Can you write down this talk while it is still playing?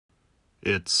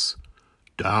It's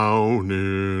down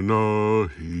in a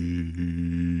heap.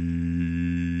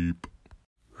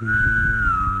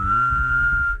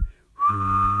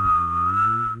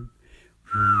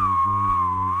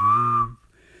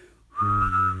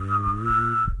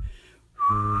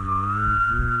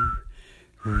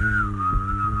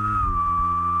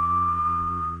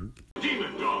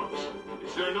 Demon dogs,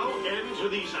 is there no end to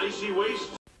these icy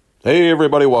wastes? Hey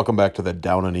everybody, welcome back to the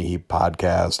Down in a Heap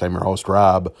podcast. I'm your host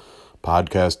Rob,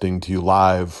 podcasting to you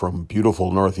live from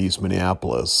beautiful northeast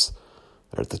Minneapolis.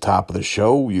 There at the top of the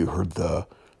show, you heard the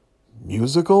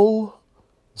musical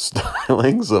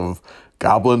stylings of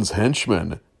Goblin's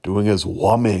Henchman doing his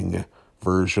wumming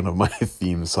version of my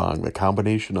theme song. The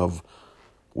combination of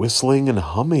whistling and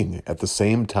humming at the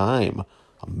same time.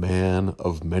 A man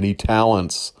of many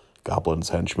talents, Goblin's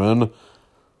Henchman.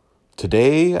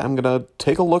 Today, I'm going to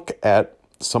take a look at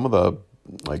some of the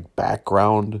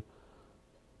background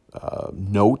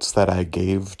notes that I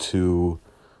gave to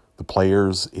the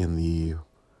players in the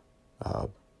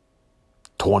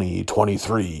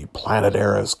 2023 Planet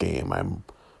Eris game I'm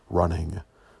running,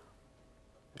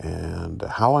 and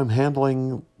how I'm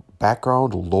handling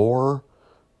background lore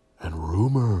and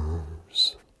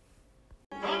rumors.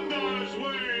 Thundar's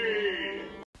way!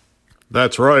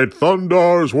 That's right,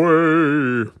 Thundar's way!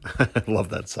 I love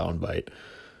that soundbite.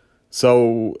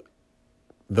 So,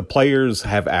 the players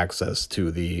have access to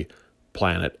the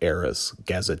Planet Eris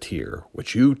Gazetteer,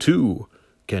 which you too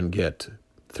can get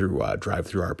through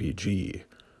DriveThruRPG.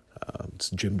 It's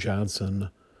Jim Johnson,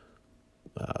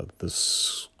 the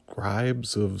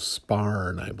Scribes of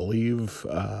Sparn, I believe,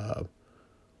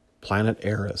 Planet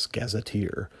Eris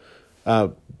Gazetteer.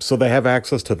 So they have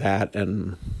access to that,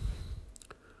 and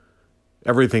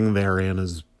everything therein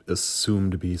is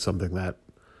assumed to be something that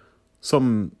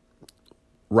some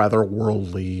rather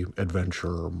worldly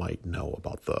adventurer might know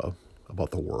about the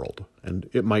world. And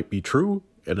it might be true,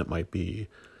 and it might be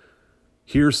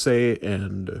hearsay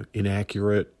and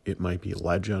inaccurate. It might be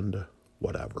legend,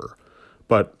 whatever.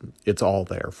 But it's all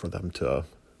there for them to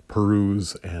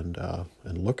peruse and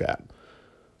look at.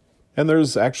 And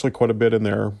there's actually quite a bit in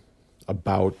there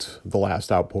about the last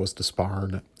outpost of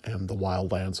Sparn and the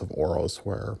wildlands of Oros,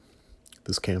 where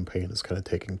this campaign is kind of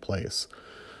taking place.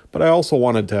 But I also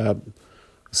wanted to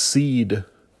seed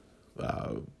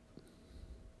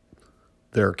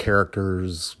their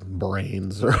characters'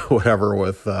 brains or whatever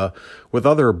with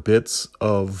other bits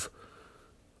of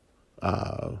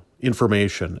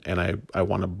information, and I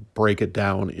want to break it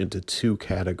down into two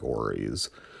categories: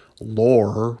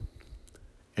 lore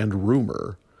and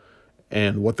rumor.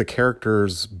 And what the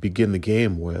characters begin the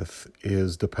game with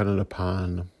is dependent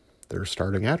upon their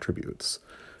starting attributes.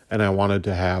 And I wanted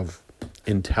to have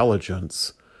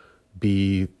intelligence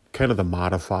be kind of the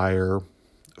modifier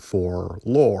for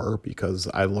lore, because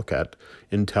I look at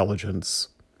intelligence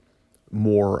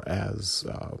more as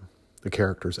the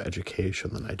character's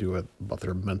education than I do about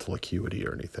their mental acuity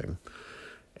or anything.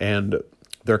 And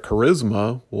their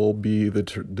charisma will be the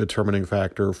determining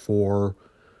factor for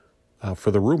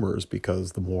the rumors,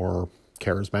 because the more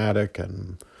charismatic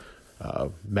and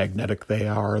magnetic they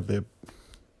are, the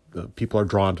people are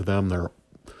drawn to them. They're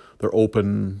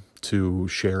open to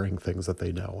sharing things that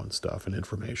they know and stuff, and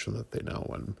information that they know.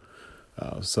 And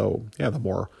the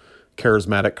more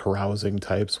charismatic, carousing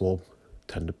types will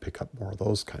tend to pick up more of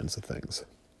those kinds of things.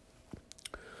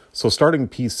 So starting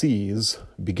PCs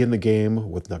begin the game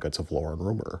with nuggets of lore and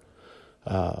rumor.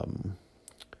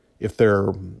 If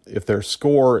their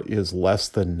score is less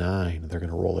than 9, they're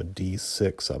going to roll a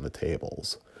D6 on the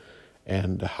tables.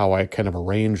 And how I kind of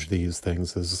arrange these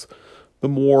things is the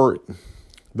more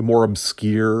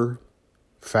obscure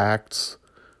facts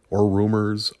or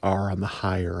rumors are on the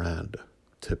higher end,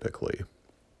 typically.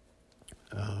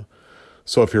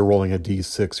 So if you're rolling a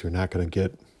D6, you're not going to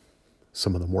get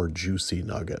some of the more juicy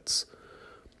nuggets.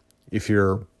 If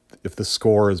the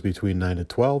score is between 9 and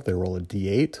 12, they roll a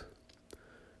D8.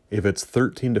 If it's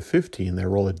 13 to 15, they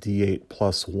roll a D8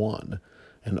 plus 1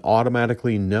 and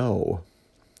automatically know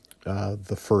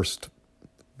the first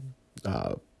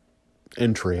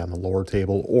entry on the lore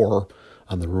table or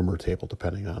on the rumor table,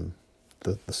 depending on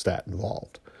the stat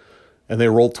involved. And they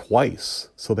roll twice,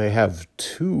 so they have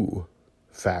 2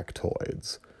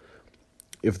 factoids.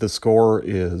 If the score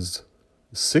is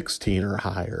 16 or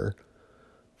higher,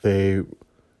 they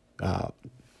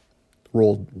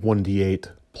roll 1d8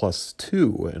 plus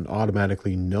 2 and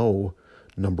automatically know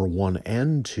number 1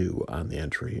 and 2 on the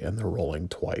entry, and they're rolling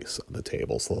twice on the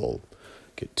table, so they'll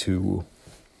get 2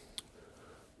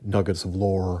 nuggets of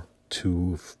lore,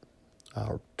 2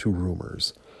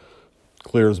 rumors.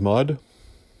 Clear as mud.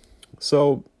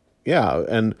 So, yeah,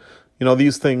 and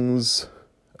these things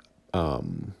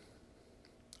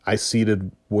I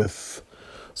seeded with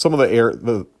some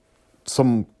of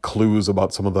some clues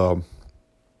about some of the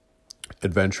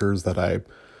adventures that I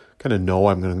kind of know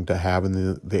I'm going to have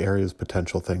in the area's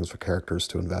potential things for characters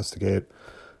to investigate.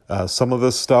 Some of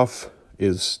this stuff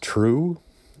is true.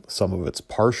 Some of it's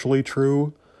partially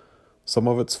true. Some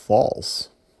of it's false,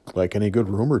 like any good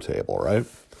rumor table, right?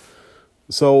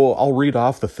 So I'll read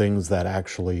off the things that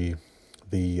actually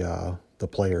the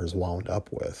players wound up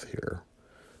with here.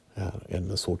 And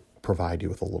this will provide you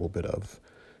with a little bit of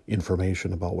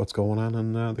information about what's going on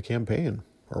in the campaign,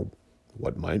 or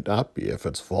what might not be if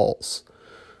it's false.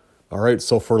 All right,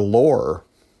 so for lore,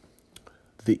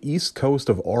 the east coast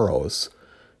of Oros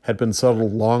had been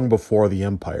settled long before the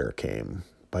Empire came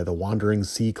by the wandering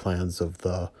sea clans of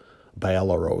the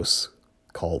Bielaros,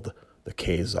 called the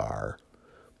Khazar.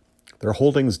 Their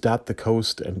holdings dot the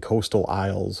coast and coastal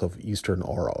isles of eastern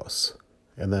Oros.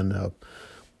 And then,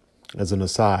 as an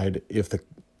aside, if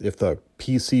the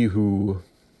PC who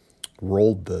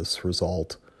rolled this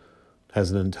result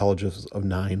has an intelligence of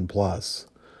 9+,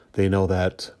 they know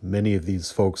that many of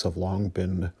these folks have long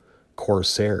been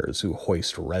corsairs who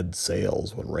hoist red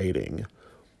sails when raiding.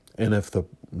 And if the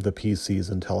PC's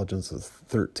intelligence is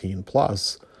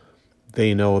 13+,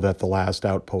 they know that the last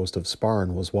outpost of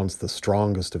Sparn was once the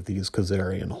strongest of these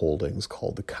Khazarian holdings,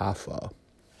 called the Kaffa.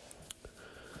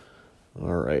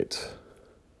 All right.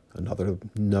 Another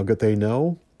nugget they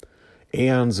know.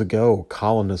 Aeons ago,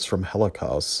 colonists from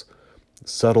Helicos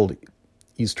settled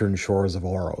eastern shores of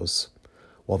Oros.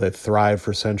 While they thrived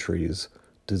for centuries,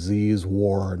 disease,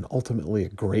 war, and ultimately a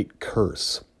great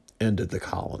curse ended the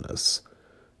colonists.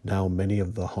 Now many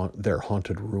of their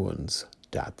haunted ruins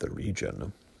dot the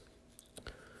region.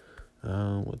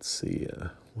 Let's see.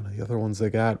 One of the other ones they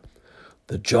got.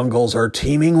 The jungles are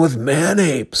teeming with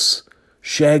man-apes,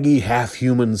 shaggy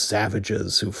half-human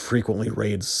savages who frequently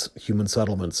raid human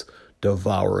settlements,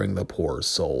 devouring the poor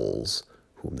souls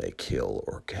whom they kill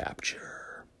or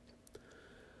capture.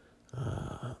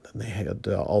 Then they had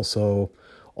also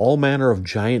all manner of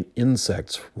giant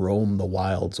insects roam the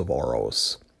wilds of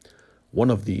Oros. One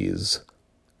of these,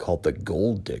 called the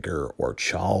gold digger or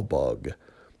chalbug,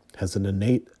 has an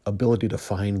innate ability to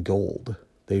find gold.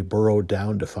 They burrow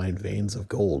down to find veins of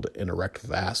gold and erect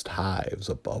vast hives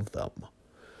above them.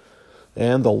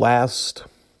 And the last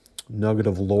nugget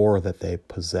of lore that they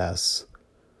possess,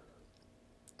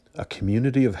 a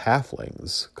community of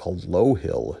halflings called Low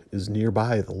Hill is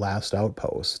nearby the last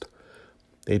outpost.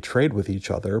 They trade with each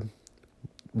other,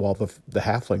 while the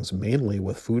halflings mainly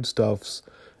with foodstuffs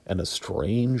and a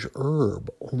strange herb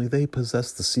only they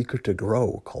possess the secret to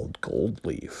grow, called gold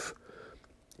leaf.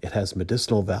 It has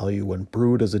medicinal value when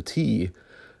brewed as a tea,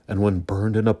 and when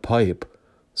burned in a pipe,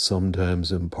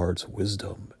 sometimes imparts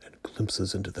wisdom and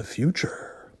glimpses into the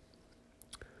future.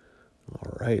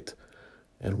 All right.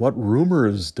 And what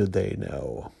rumors did they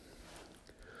know?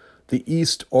 The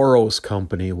East Oros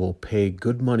Company will pay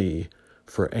good money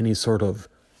for any sort of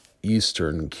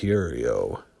Eastern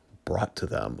curio brought to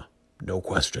them. No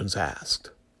questions asked.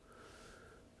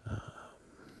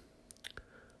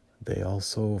 They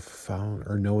also found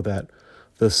or know that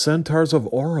the centaurs of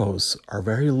Oros are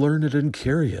very learned and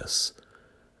curious,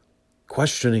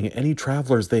 questioning any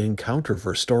travelers they encounter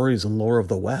for stories and lore of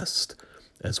the West,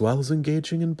 as well as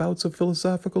engaging in bouts of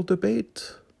philosophical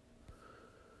debate.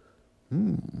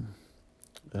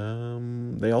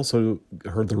 They also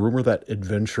heard the rumor that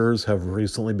adventurers have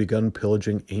recently begun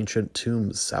pillaging ancient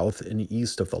tombs south and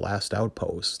east of the last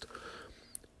outpost.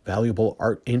 Valuable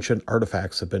ancient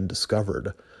artifacts have been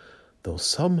discovered, though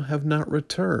some have not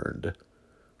returned.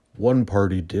 One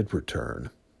party did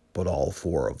return, but all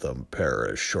 4 of them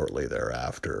perished shortly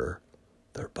thereafter,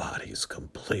 their bodies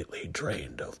completely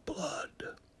drained of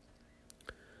blood.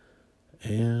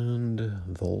 And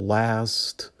the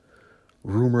last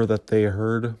rumor that they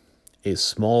heard, a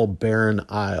small barren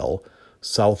isle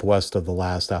southwest of the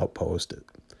last outpost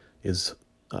is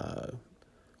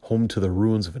home to the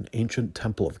ruins of an ancient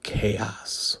temple of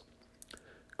chaos.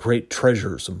 Great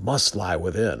treasures must lie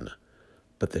within,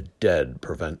 but the dead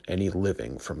prevent any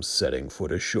living from setting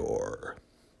foot ashore.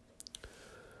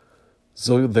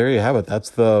 So there you have it. That's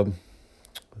the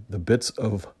bits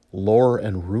of lore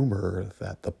and rumor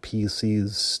that the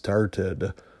PCs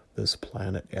started this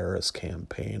Planet Eris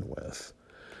campaign with.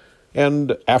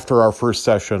 And after our first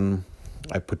session,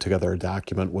 I put together a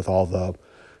document with all the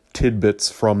tidbits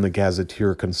from the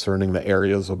Gazetteer concerning the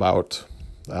areas about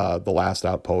the last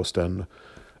outpost and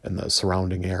the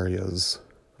surrounding areas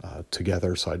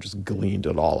together. So I just gleaned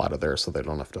it all out of there so they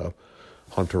don't have to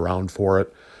hunt around for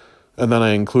it. And then I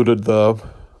included the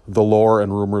the lore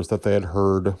and rumors that they had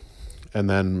heard, and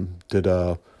then did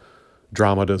a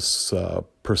dramatis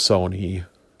personae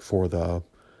for the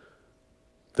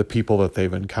people that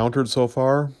they've encountered so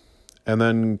far, and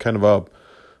then kind of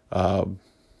a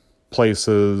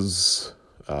places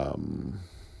and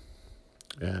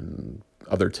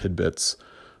other tidbits.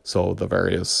 So the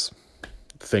various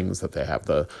things that they have,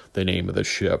 the name of the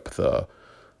ship, the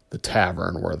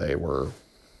tavern where they were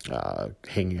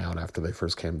hanging out after they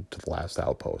first came to the last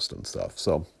outpost and stuff.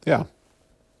 So yeah,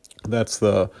 that's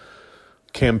the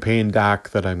campaign doc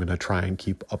that I'm going to try and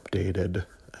keep updated,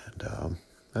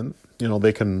 and you know,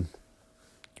 they can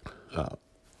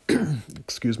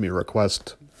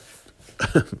request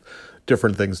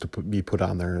different things to be put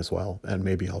on there as well, and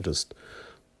maybe I'll just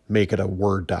make it a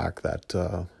Word doc that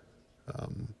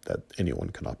that anyone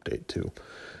can update to.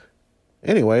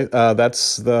 Anyway,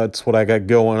 that's what I got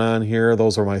going on here.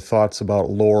 Those are my thoughts about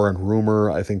lore and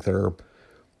rumor. I think they're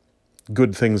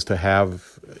good things to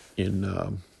have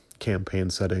in campaign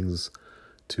settings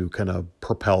to kind of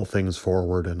propel things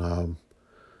forward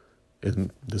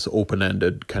in this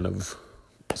open-ended kind of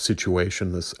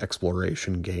situation, this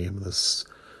exploration game, this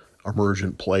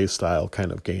emergent play style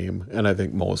kind of game. And I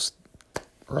think most,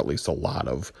 or at least a lot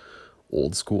of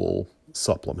old school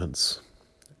supplements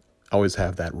always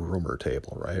have that rumor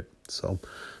table, right? So,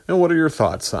 what are your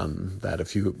thoughts on that?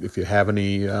 If you have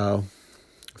any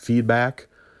feedback,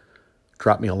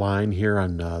 drop me a line here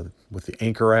on with the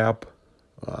Anchor app.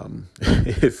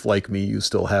 If, like me, you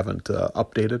still haven't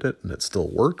updated it and it still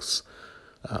works,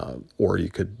 or you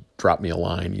could drop me a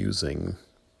line using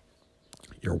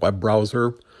your web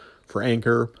browser for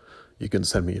Anchor. You can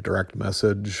send me a direct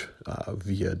message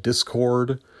via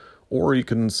Discord, or you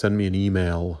can send me an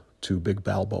email to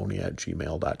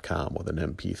bigbalboni@gmail.com with an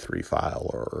MP3 file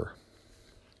or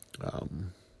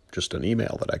just an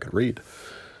email that I could read.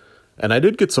 And I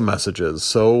did get some messages,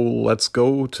 so let's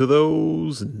go to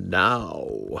those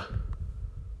now.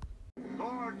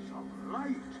 Lords of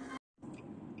Light.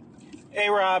 Hey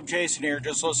Rob, Jason here.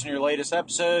 Just listen to your latest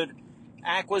episode,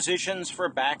 acquisitions for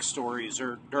backstories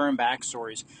or during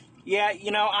backstories. Yeah,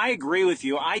 I agree with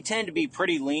you. I tend to be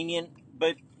pretty lenient,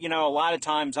 but, a lot of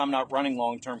times I'm not running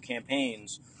long-term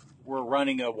campaigns. We're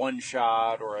running a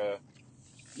one-shot or a,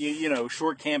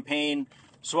 short campaign.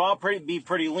 So I'll be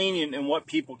pretty lenient in what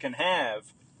people can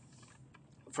have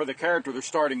for the character. They're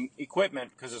starting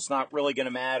equipment because it's not really going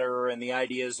to matter, and the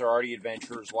ideas are already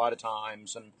adventures a lot of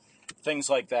times and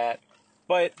things like that.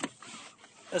 But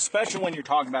especially when you're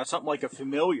talking about something like a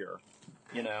familiar,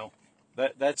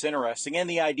 that's interesting. And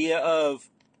the idea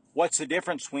of what's the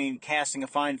difference between casting a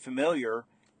Find Familiar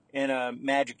and a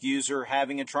magic user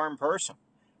having a charm person.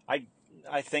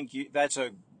 I think that's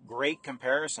a great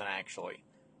comparison, actually,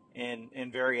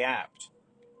 and very apt.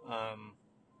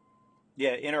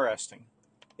 Yeah, interesting.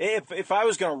 If I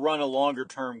was going to run a longer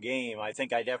term game, I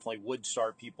think I definitely would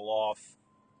start people off,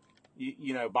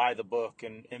 by the book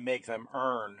and make them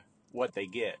earn what they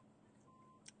get.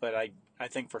 But I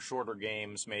think for shorter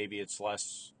games, maybe it's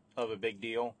less of a big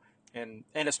deal. And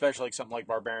especially like something like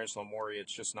Barbarians of Lemuria,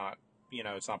 it's just not,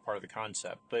 it's not part of the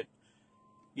concept. But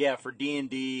yeah, for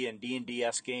D&D and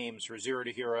D&D-esque games, or Zero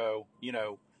to Hero,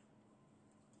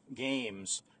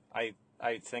 games, I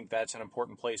think that's an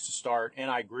important place to start.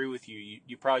 And I agree with you.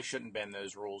 You probably shouldn't bend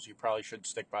those rules. You probably should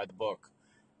stick by the book.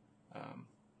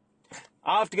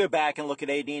 I'll have to go back and look at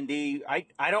AD&D.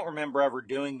 I don't remember ever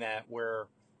doing that where,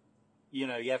 you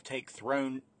have to take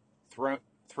thrown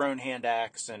hand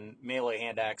axe and melee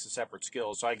hand axe as separate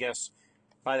skills. So I guess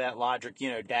by that logic,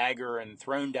 dagger and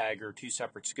thrown dagger are two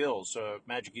separate skills. So a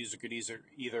magic user could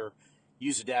either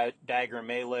use a dagger in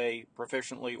melee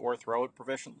proficiently or throw it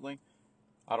proficiently.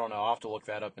 I don't know. I'll have to look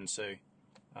that up and see.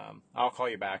 I'll call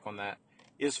you back on that.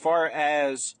 As far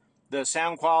as the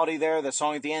sound quality there, the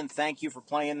song at the end, thank you for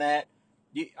playing that.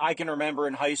 I can remember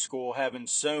in high school having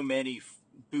so many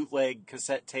bootleg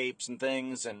cassette tapes and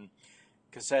things, and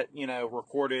cassette,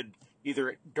 recorded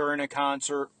either during a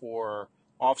concert or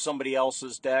off somebody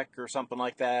else's deck or something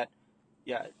like that.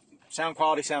 Yeah, sound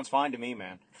quality sounds fine to me,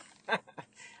 man.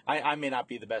 I may not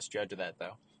be the best judge of that,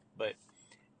 though. But,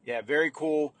 yeah, very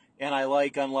cool. And I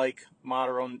like, unlike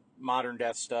modern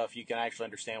death stuff, you can actually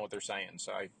understand what they're saying.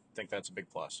 So I think that's a big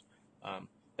plus.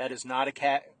 That is not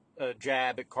a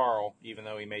jab at Carl, even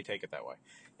though he may take it that way.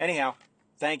 Anyhow,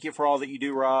 thank you for all that you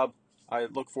do, Rob. I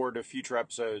look forward to future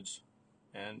episodes.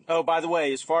 And, oh, by the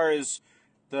way, as far as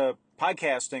the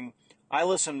podcasting, I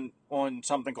listen on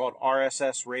something called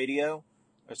RSS Radio.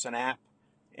 It's an app,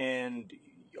 and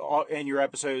your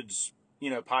episodes,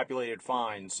 populated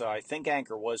fine. So I think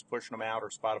Anchor was pushing them out, or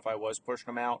Spotify was pushing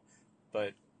them out,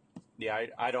 but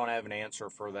I don't have an answer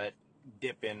for that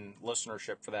dip in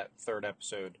listenership for that third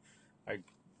episode. I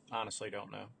honestly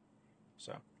don't know.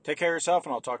 So take care of yourself,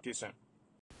 and I'll talk to you soon.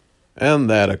 And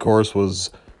that, of course, was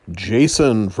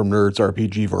Jason from Nerds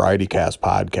RPG Variety Cast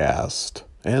podcast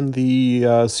and the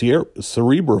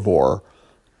Cerebrivore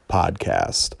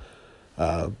podcast.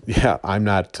 Yeah, I'm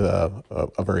not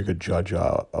a very good judge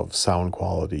of sound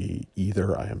quality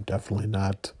either. I am definitely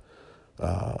not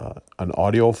an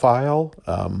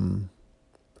audiophile.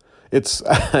 It's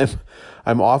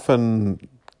I'm often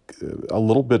a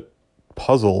little bit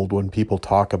puzzled when people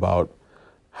talk about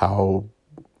how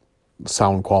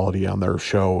sound quality on their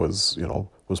show was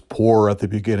poor at the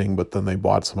beginning, but then they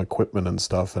bought some equipment and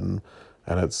stuff, and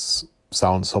it's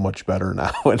sounds so much better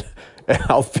now. And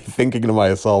I'll be thinking to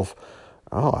myself,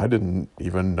 oh, I didn't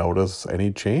even notice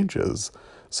any changes.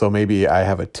 So maybe I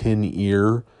have a tin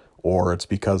ear, or it's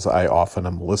because I often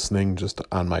am listening just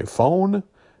on my phone,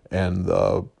 and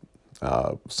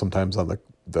sometimes on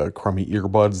the crummy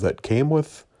earbuds that came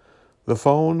with the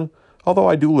phone. Although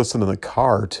I do listen in the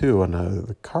car too, and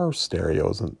the car stereo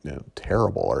isn't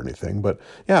terrible or anything. But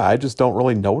yeah, I just don't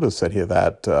really notice any of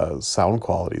that sound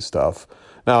quality stuff.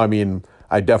 Now, I mean,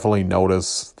 I definitely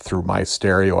notice through my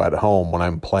stereo at home when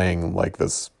I'm playing like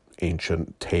this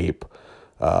ancient tape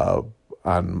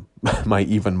on my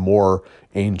even more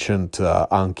ancient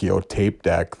Onkyo tape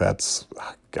deck. That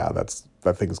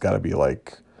thing's got to be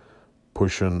like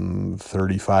pushing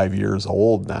 35 years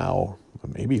old now.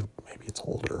 Maybe it's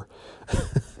older.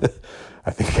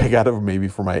 I think I got it maybe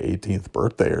for my 18th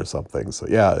birthday or something. So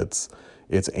yeah,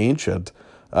 it's ancient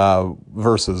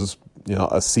versus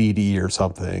a CD or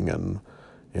something, and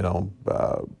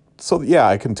so yeah,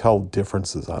 I can tell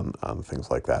differences on things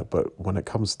like that. But when it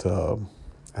comes to,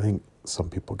 I think some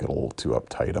people get a little too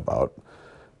uptight about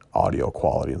audio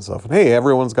quality and stuff. And hey,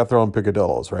 everyone's got their own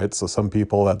picadillos, right? So some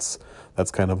people that's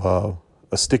kind of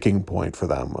a sticking point for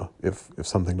them. If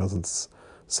something doesn't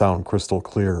sound crystal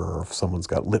clear, or if someone's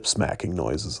got lip smacking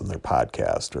noises in their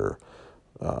podcast, or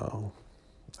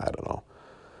I don't know.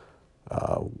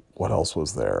 What else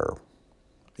was there?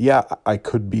 Yeah, I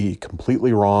could be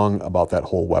completely wrong about that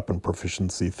whole weapon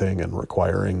proficiency thing and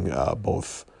requiring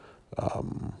both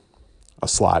a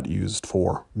slot used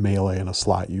for melee and a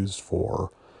slot used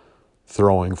for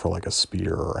throwing for like a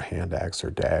spear or a hand axe or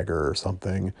dagger or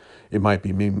something. It might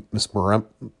be me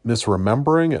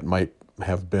misremembering. It might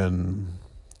have been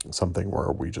something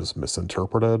where we just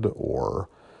misinterpreted or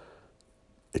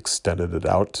extended it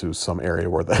out to some area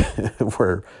where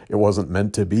where it wasn't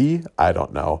meant to be. I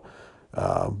don't know.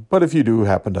 But if you do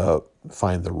happen to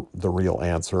find the real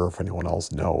answer, if anyone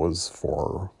else knows,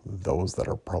 for those that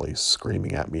are probably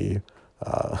screaming at me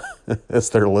as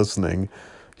they're listening,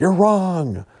 you're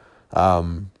wrong.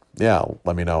 Yeah,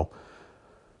 let me know.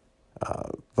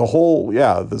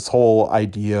 This whole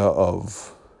idea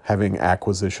of having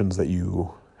acquisitions that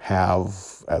you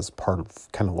have as part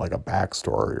of kind of like a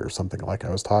backstory or something, like I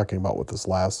was talking about with this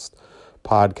last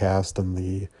podcast, and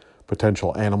the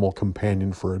potential animal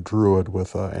companion for a druid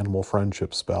with an animal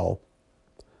friendship spell.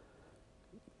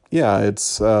 Yeah,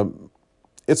 it's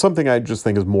something I just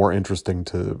think is more interesting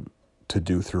to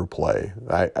do through play.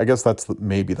 I guess that's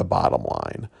maybe the bottom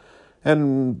line.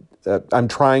 And I'm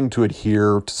trying to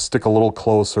adhere, to stick a little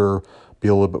closer, be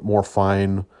a little bit more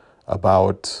fine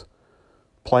about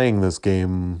playing this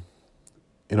game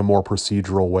in a more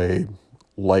procedural way,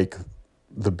 like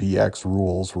the BX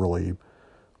rules really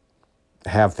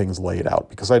have things laid out,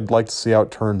 because I'd like to see how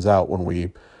it turns out when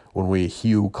we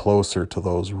hew closer to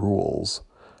those rules,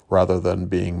 rather than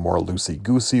being more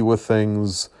loosey-goosey with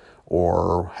things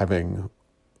or having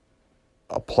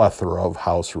a plethora of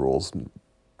house rules.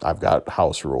 I've got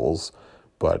house rules,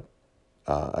 but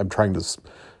I'm trying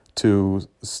to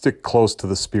stick close to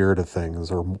the spirit of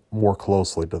things, or more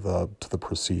closely to the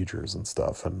procedures and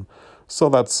stuff. And so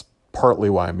that's partly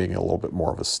why I'm being a little bit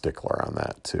more of a stickler on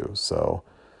that too. So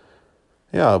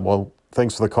yeah, well,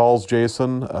 thanks for the calls,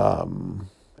 Jason.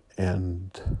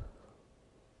 And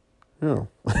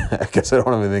I guess I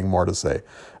don't have anything more to say.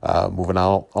 Moving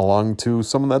on along to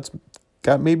someone that's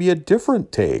got maybe a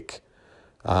different take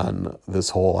on this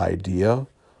whole idea.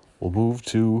 We'll move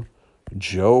to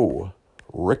Joe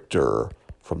Richter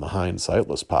from the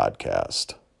Hindsightless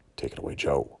podcast. Take it away,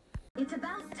 Joe. It's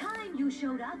about time you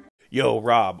showed up. Yo,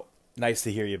 Rob, Nice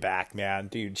to hear you back, man.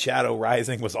 Dude, Shadow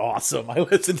Rising was awesome. I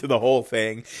listened to the whole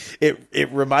thing. It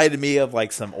reminded me of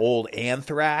like some old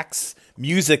Anthrax,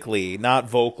 musically, not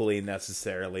vocally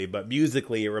necessarily, but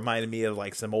musically it reminded me of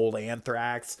like some old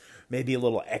Anthrax, maybe a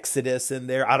little Exodus in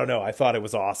there. I don't know. I thought it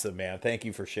was awesome, man. Thank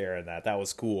you for sharing that. That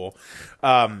was cool.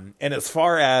 And as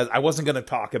far as, I wasn't going to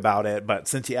talk about it, but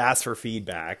since you asked for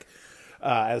feedback,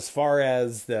 as far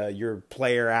as your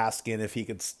player asking if he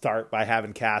could start by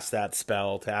having cast that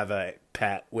spell to have a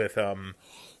pet with him,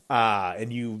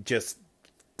 and you just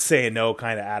saying no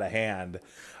kind of out of hand,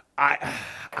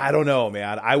 I don't know,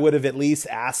 man. I would have at least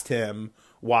asked him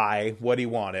why, what he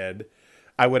wanted.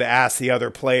 I would have asked the other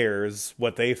players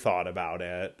what they thought about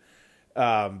it,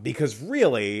 because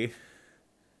really,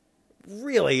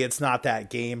 it's not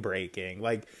that game breaking.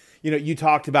 Like, you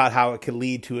talked about how it could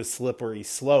lead to a slippery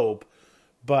slope.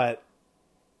 But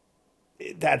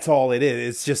that's all it is.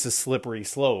 It's just a slippery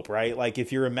slope, right? Like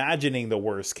if you're imagining the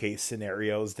worst case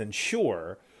scenarios, then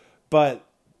sure. But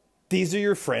these are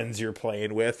your friends you're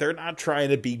playing with. They're not trying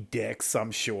to be dicks, I'm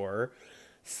sure.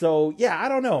 So yeah, I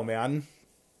don't know, man.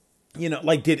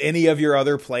 Like did any of your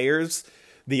other players,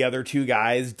 the other two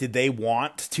guys, did they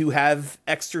want to have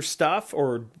extra stuff?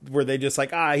 Or were they just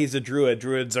like, he's a druid.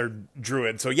 Druids are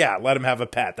druids. So yeah, let him have a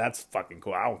pet. That's fucking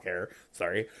cool. I don't care.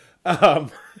 Sorry.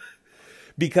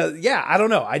 Because yeah, I don't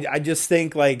know. I just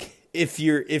think like if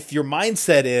your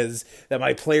mindset is that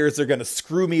my players are going to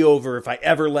screw me over if I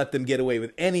ever let them get away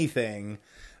with anything,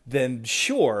 then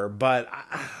sure. But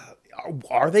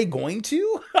are they going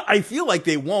to? I feel like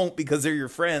they won't because they're your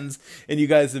friends and you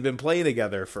guys have been playing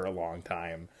together for a long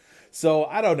time. So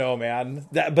I don't know, man.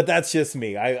 But that's just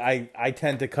me. I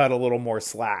tend to cut a little more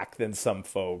slack than some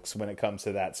folks when it comes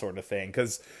to that sort of thing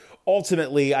because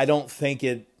ultimately, I don't think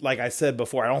it, like I said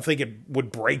before, I don't think it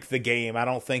would break the game. I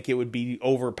don't think it would be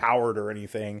overpowered or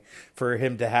anything for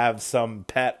him to have some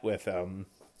pet with him.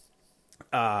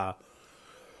 Yeah,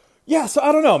 so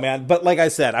I don't know, man. But like I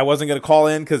said, I wasn't going to call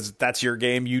in because that's your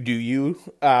game. You do you.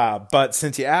 But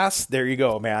since you asked, there you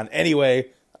go, man.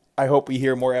 Anyway, I hope we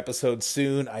hear more episodes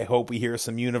soon. I hope we hear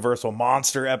some Universal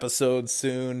Monster episodes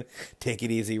soon. Take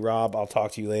it easy, Rob. I'll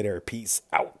talk to you later. Peace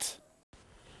out.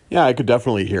 Yeah, I could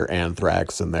definitely hear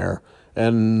Anthrax in there.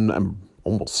 And I'm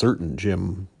almost certain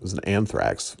Jim is an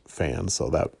Anthrax fan, so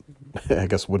that I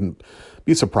guess wouldn't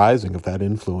be surprising if that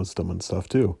influenced him and stuff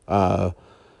too. But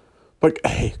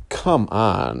hey, come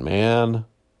on, man.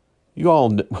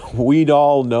 We'd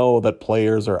all know that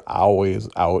players are always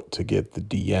out to get the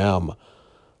DM.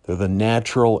 They're the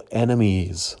natural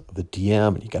enemies of the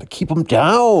DM, and you got to keep them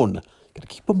down.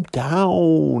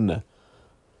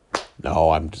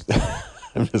 No, I'm just...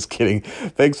 I'm just kidding.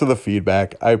 Thanks for the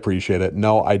feedback. I appreciate it.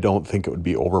 No, I don't think it would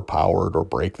be overpowered or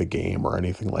break the game or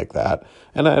anything like that.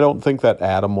 And I don't think that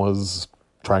Adam was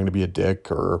trying to be a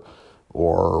dick or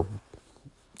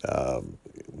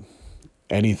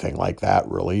anything like that,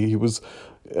 really. He was,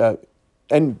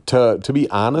 and to be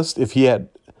honest, if he had,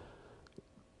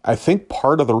 I think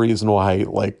part of the reason why he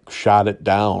shot it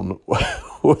down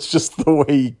was just the way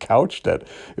he couched it.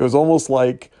 It was almost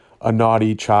like a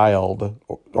naughty child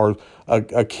or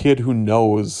a kid who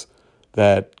knows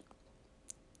that,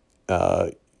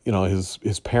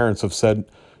 his parents have said,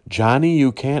 Johnny,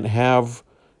 you can't have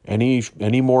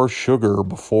any more sugar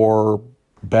before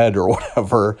bed or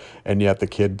whatever. And yet the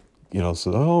kid, says,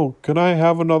 oh, can I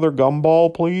have another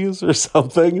gumball, please? Or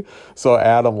something. So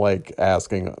Adam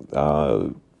asking,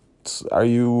 are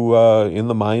you in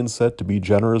the mindset to be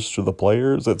generous to the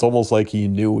players? It's almost like he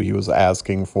knew he was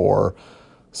asking for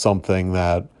something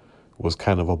that was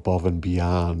kind of above and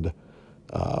beyond.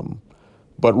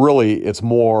 But really, it's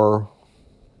more,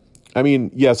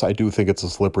 yes, I do think it's a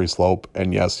slippery slope.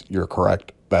 And yes, you're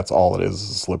correct. That's all it is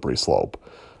a slippery slope.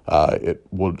 It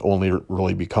would only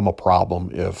really become a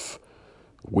problem if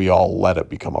we all let it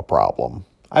become a problem.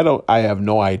 I have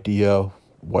no idea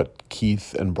what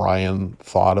Keith and Brian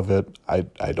thought of it.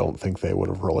 I don't think they would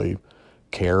have really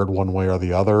cared one way or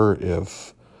the other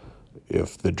if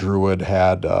the druid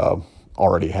had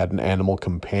already had an animal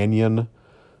companion,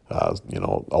 a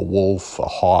wolf, a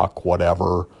hawk,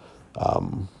 whatever.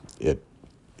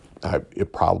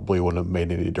 It probably wouldn't have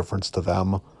made any difference to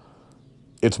them.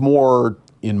 It's more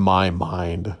in my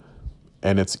mind,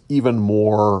 and it's even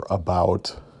more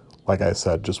about, like I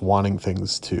said, just wanting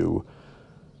things to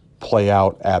play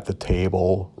out at the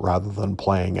table rather than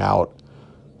playing out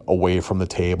away from the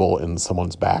table in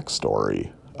someone's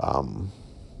backstory.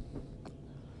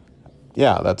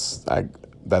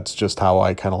 That's just how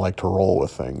I kind of like to roll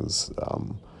with things.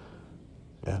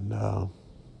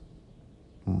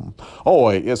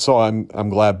 So I'm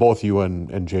glad both you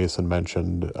and Jason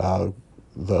mentioned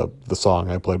the song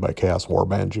I played by Chaos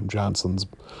Warband, Jim Johnson's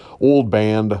old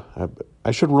band.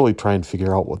 I should really try and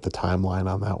figure out what the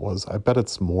timeline on that was. I bet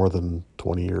it's more than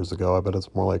 20 years ago. I bet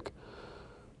it's more like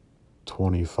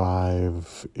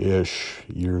 25-ish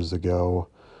years ago.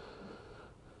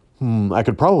 I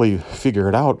could probably figure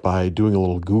it out by doing a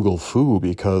little Google Foo,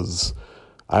 because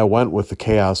I went with the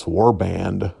Chaos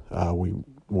Warband.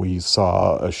 We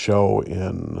saw a show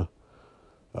in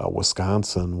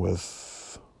Wisconsin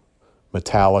with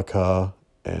Metallica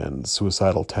and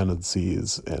Suicidal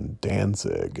Tendencies and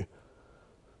Danzig.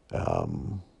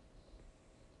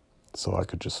 So I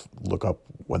could just look up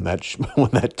when that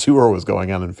when that tour was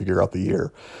going on and figure out the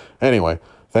year. Anyway,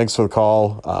 thanks for the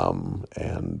call.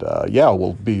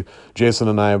 Jason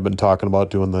and I have been talking about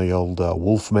doing the old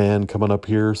Wolfman coming up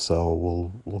here,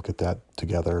 so we'll get that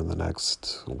together in the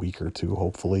next week or two,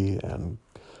 hopefully. And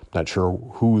not sure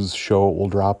whose show it will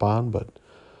drop on,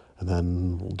 and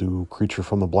then we'll do Creature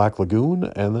from the Black Lagoon,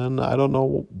 and then I don't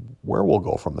know where we'll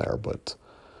go from there, but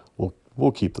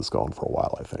we'll keep this going for a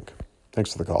while, I think.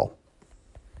 Thanks for the call.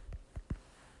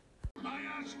 I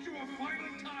ask you a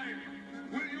final time.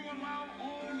 Will you allow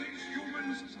all these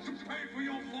humans to pay for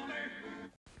your folly?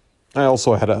 I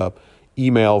also had a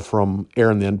email from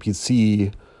Aaron the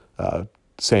NPC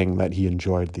saying that he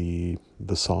enjoyed the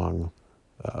song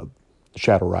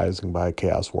Shadow Rising by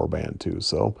Chaos Warband too.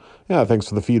 So yeah, thanks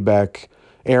for the feedback,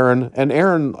 Aaron. And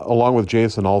Aaron, along with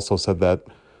Jason, also said that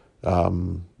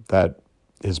that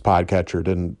his podcatcher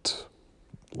didn't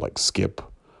skip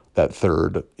that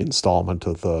third installment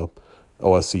of the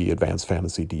OSC Advanced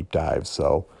Fantasy Deep Dive.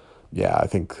 So yeah, I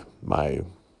think my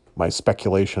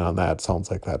speculation on that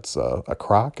sounds like that's a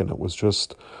crock, and it's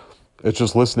just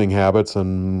listening habits,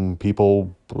 and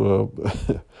people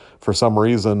for some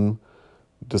reason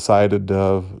decided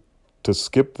to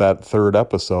skip that third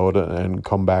episode and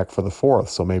come back for the fourth.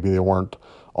 So maybe they weren't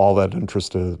all that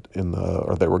interested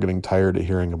or they were getting tired of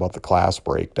hearing about the class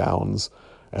breakdowns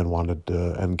and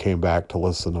and came back to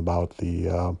listen about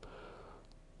the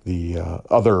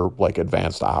other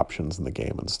advanced options in the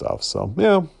game and stuff. So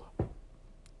yeah,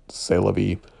 c'est la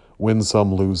vie. Win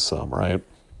some, lose some, right?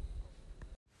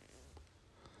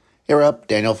 Hey, we're up.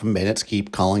 Daniel from Bandits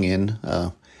Keep calling in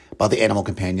about the animal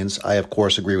companions. I, of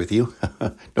course, agree with you.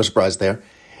 No surprise there.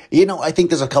 I think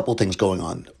there's a couple things going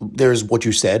on. There's what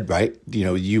you said, right? I'm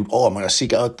going to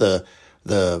seek out the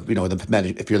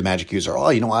magic, if you're the magic user.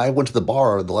 I went to the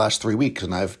bar the last 3 weeks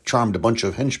and I've charmed a bunch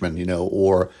of henchmen,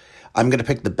 or I'm going to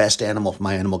pick the best animal for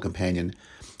my animal companion.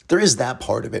 There is that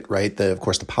part of it, right? Of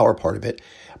course, the power part of it.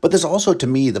 But there's also, to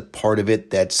me, the part of it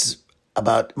that's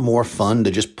about more fun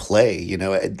to just play,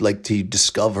 like to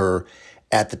discover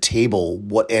at the table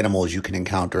what animals you can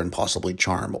encounter and possibly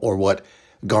charm, or what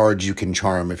guards you can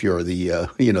charm if you're the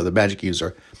the magic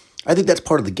user. I think that's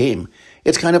part of the game.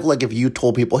 It's kind of like if you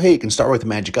told people, hey, you can start with a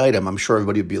magic item, I'm sure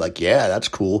everybody would be like, yeah, that's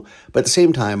cool. But at the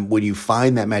same time, when you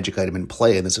find that magic item in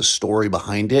play and there's a story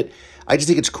behind it, I just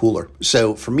think it's cooler.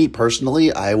 So for me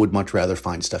personally, I would much rather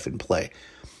find stuff in play.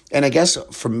 And I guess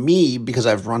for me, because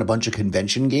I've run a bunch of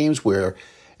convention games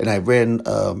and I ran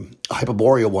a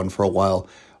Hyperborea one for a while,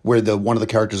 where one of the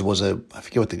characters was I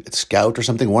forget what the scout or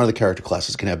something. One of the character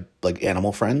classes can have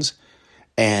animal friends,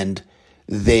 and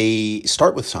they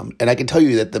start with some. And I can tell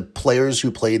you that the players who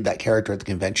played that character at the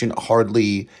convention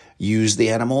hardly used the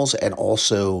animals, and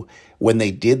also when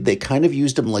they did, they kind of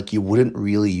used them like you wouldn't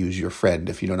really use your friend,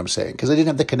 if you know what I'm saying, because they didn't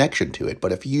have the connection to it.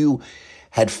 But if you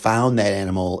had found that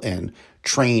animal and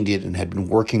trained it and had been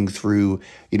working through,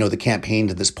 the campaign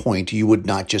to this point, you would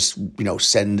not just,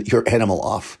 send your animal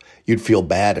off. You'd feel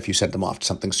bad if you sent them off to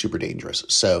something super dangerous.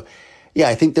 So yeah,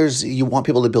 I think you want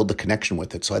people to build the connection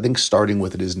with it. So I think starting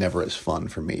with it is never as fun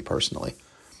for me personally.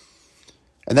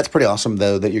 And that's pretty awesome,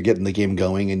 though, that you're getting the game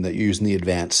going and that you're using the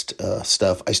advanced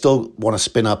stuff. I still want to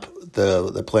spin up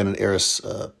the Planet Eris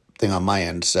thing on my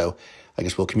end. So I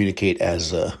guess we'll communicate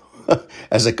as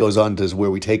as it goes on to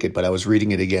where we take it. But I was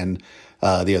reading it again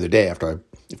the other day after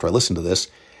I listened to this,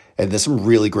 and there's some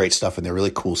really great stuff in there,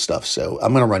 really cool stuff. So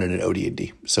I'm going to run it in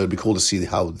OD&D. So it'd be cool to see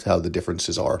how the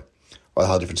differences are, or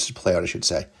how the differences play out, I should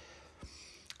say.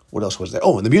 What else was there?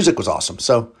 Oh, and the music was awesome.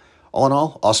 So all in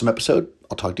all, awesome episode.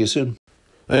 I'll talk to you soon.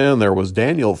 And there was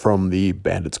Daniel from the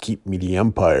Bandits Keep Media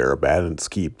Empire, Bandits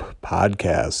Keep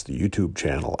podcast, YouTube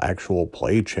channel, actual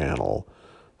play channel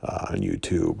on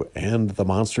YouTube, and the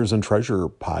Monsters and Treasure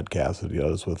podcast that he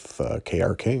does with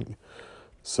KR King.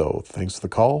 So thanks for the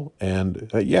call. And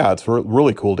yeah, it's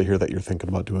really cool to hear that you're thinking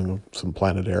about doing some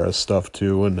Planet Eris stuff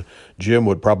too. And Jim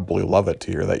would probably love it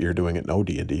to hear that you're doing it in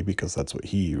OD&D, because that's what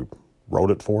he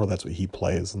wrote it for. That's what he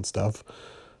plays and stuff.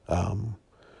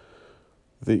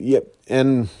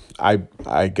 And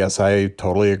I guess I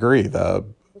totally agree.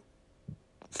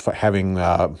 Having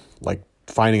like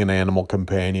finding an animal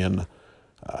companion,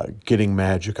 getting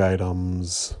magic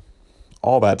items,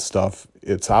 all that stuff,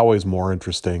 it's always more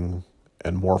interesting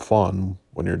and more fun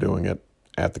when you're doing it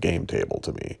at the game table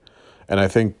to me. And I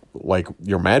think like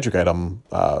your magic item,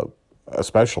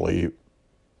 especially,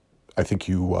 I think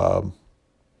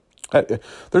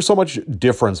there's so much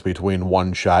difference between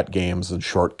one-shot games and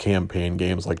short campaign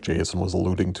games, like Jason was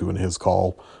alluding to in his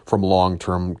call, from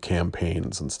long-term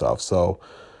campaigns and stuff. So,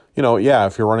 yeah,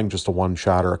 if you're running just a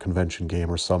one-shot or a convention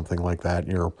game or something like that,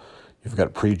 you've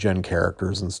got pre-gen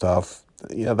characters and stuff,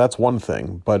 yeah, that's one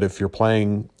thing. But if you're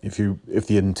playing, if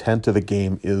the intent of the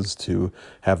game is to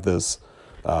have this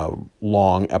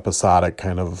long episodic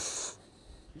kind of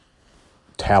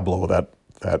tableau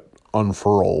that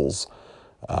unfurls,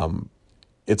 I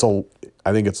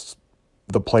think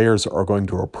the players are going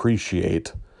to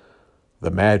appreciate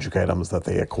the magic items that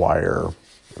they acquire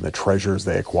and the treasures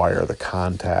they acquire, the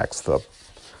contacts, the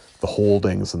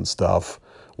holdings and stuff,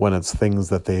 when it's things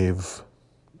that they've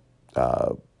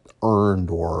earned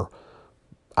or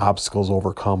obstacles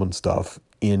overcome and stuff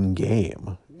in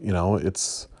game.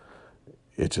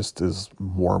 It just is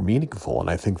more meaningful. And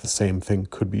I think the same thing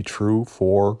could be true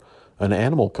for an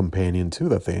animal companion too,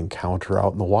 that they encounter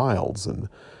out in the wilds. And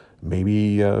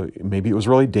maybe it was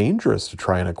really dangerous to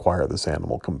try and acquire this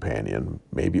animal companion.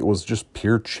 Maybe it was just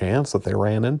pure chance that they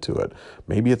ran into it.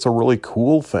 Maybe it's a really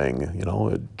cool thing,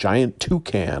 a giant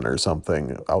toucan or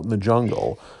something out in the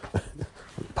jungle.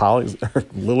 Polly,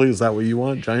 Lily, is that what you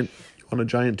want? You want a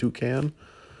giant toucan?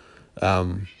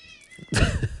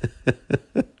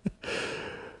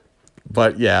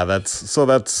 But yeah,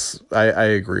 I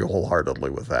agree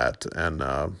wholeheartedly with that. And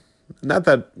not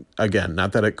that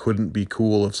it couldn't be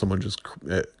cool if someone just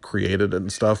created it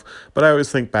and stuff, but I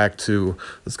always think back to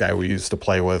this guy we used to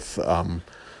play with.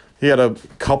 He had a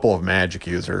couple of magic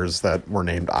users that were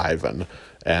named Ivan,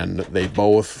 and they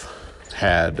both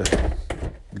had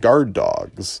guard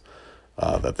dogs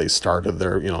that they started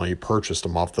their, he purchased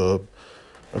them off the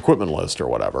equipment list or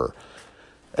whatever.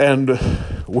 And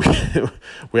we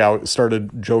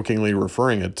started jokingly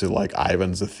referring it to like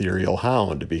Ivan's ethereal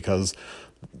hound, because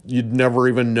you'd never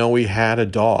even know he had a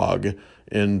dog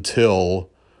until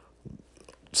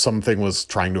something was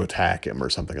trying to attack him or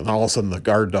something. And all of a sudden the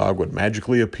guard dog would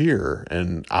magically appear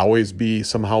and always be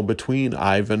somehow between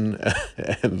Ivan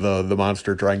and the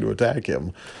monster trying to attack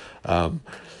him.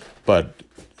 But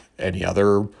any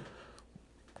other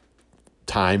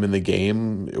time in the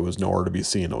game, it was nowhere to be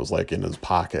seen. It was like in his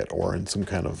pocket or in some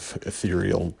kind of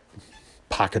ethereal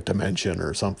pocket dimension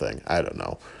or something. I don't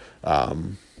know.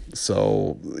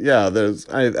 So yeah,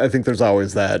 I think there's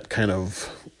always that kind of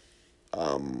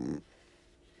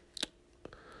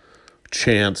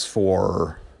chance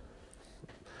for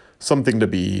something to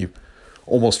be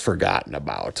almost forgotten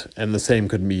about. And the same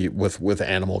could be with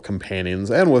animal companions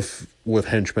and with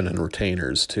henchmen and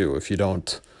retainers too. If you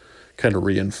don't kind of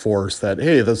reinforce that,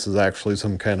 hey, this is actually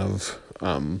some kind of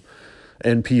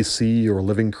NPC or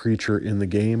living creature in the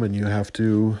game, and you have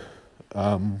to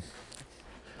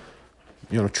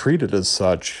treat it as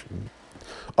such.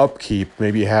 Upkeep,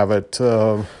 maybe have it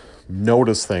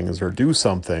notice things or do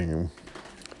something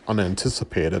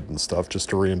unanticipated and stuff, just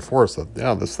to reinforce that,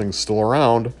 yeah, this thing's still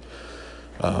around.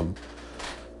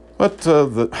 But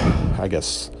I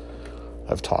guess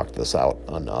I've talked this out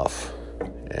enough.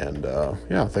 And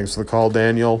yeah, thanks for the call,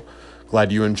 Daniel.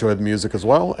 Glad you enjoyed the music as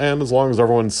well. And as long as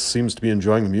everyone seems to be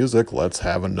enjoying the music, let's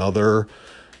have another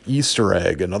Easter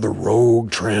egg, another rogue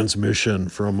transmission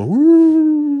from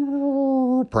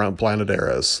Planet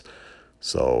Eris.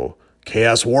 So,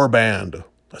 Chaos Warband,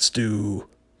 let's do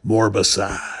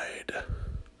Morbicide.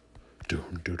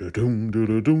 Doom, doom, doom, doom,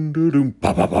 doom, doom, doom,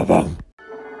 ba ba ba bum.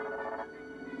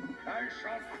 I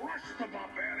shall crush the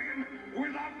barbarian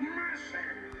without mercy.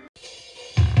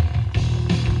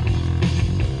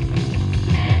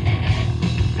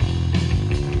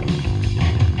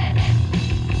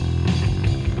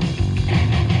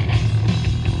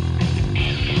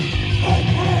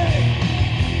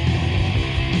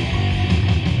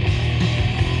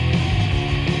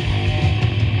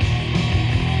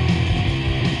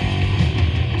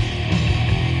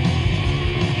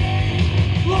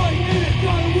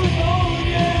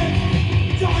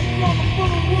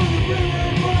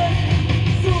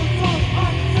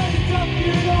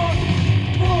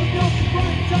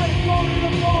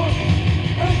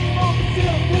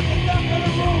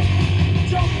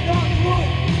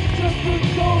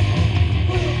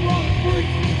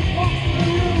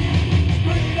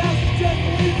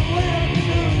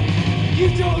 You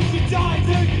chose to die,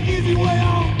 take the easy way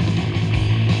out.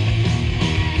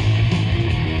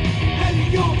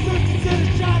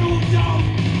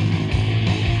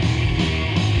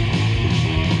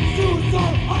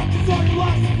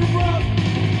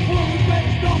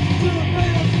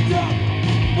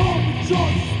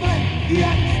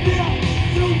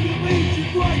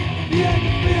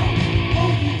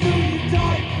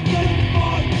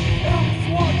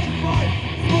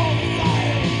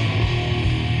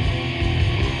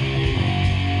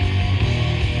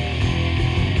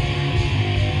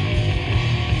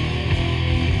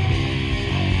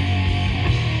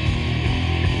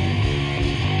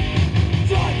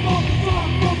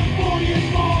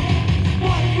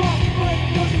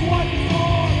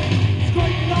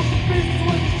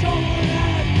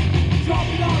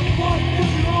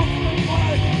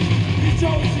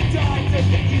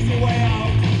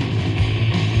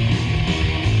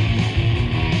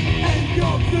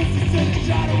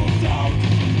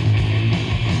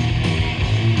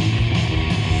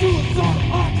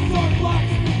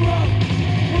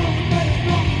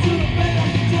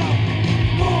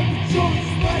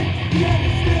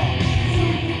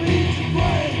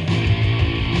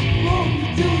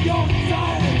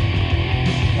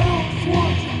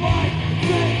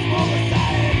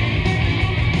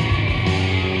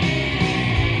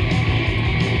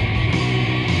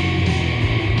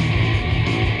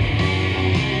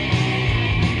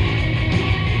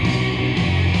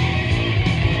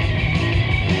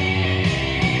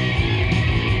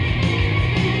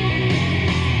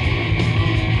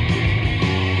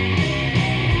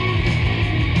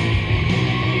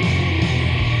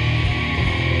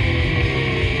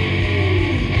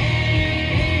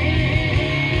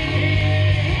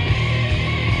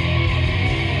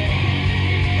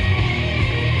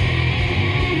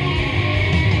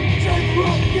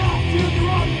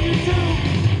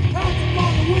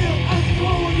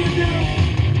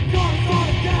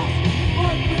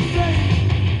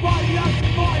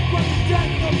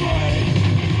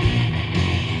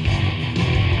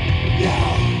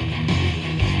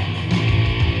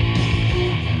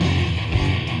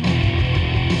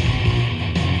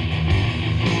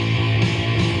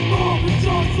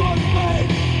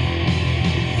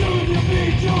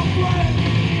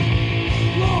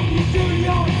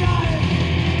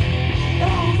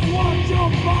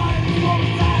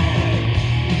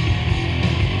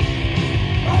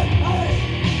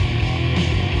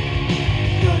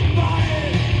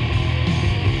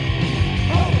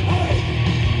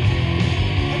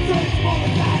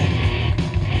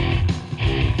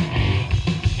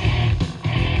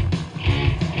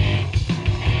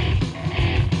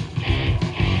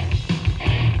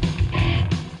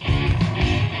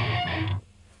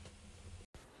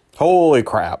 Holy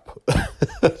crap.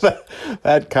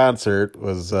 That concert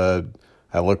was, I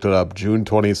looked it up, June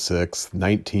 26th,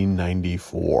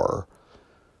 1994.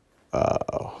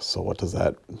 So what does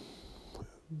that,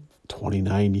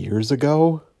 29 years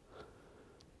ago?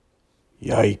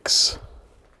 Yikes.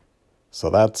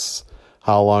 So that's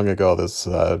how long ago this,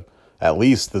 at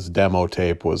least this demo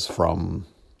tape was from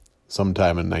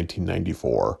sometime in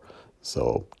 1994.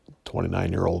 So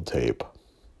 29-year-old tape.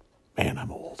 Man,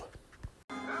 I'm old.